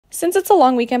Since it's a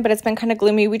long weekend, but it's been kind of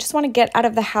gloomy, we just want to get out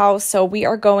of the house. So we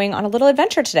are going on a little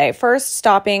adventure today. First,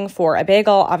 stopping for a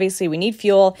bagel. Obviously, we need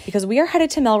fuel because we are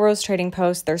headed to Melrose Trading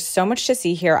Post. There's so much to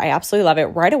see here. I absolutely love it.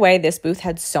 Right away, this booth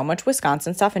had so much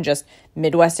Wisconsin stuff and just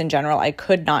Midwest in general. I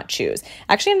could not choose.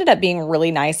 Actually ended up being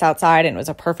really nice outside, and it was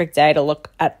a perfect day to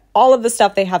look at all of the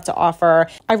stuff they have to offer.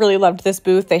 I really loved this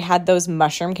booth. They had those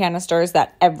mushroom canisters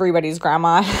that everybody's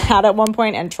grandma had at one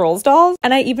point, and Trolls dolls.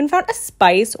 And I even found a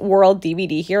Spice World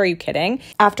DVD here. Are you kidding?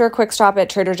 After a quick stop at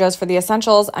Trader Joe's for the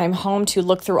essentials, I'm home to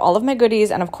look through all of my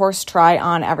goodies and of course try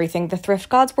on everything. The thrift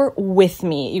gods were with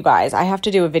me, you guys. I have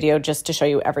to do a video just to show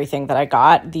you everything that I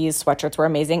got. These sweatshirts were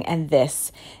amazing, and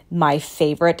this, my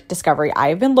favorite discovery.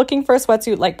 I've been looking for a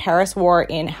sweatsuit like Paris wore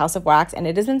in House of Wax, and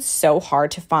it has been so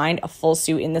hard to find a full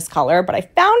suit in this color, but I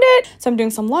found it. So I'm doing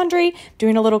some laundry,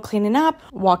 doing a little cleaning up,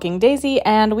 walking Daisy,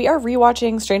 and we are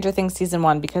rewatching Stranger Things season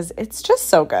 1 because it's just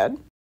so good.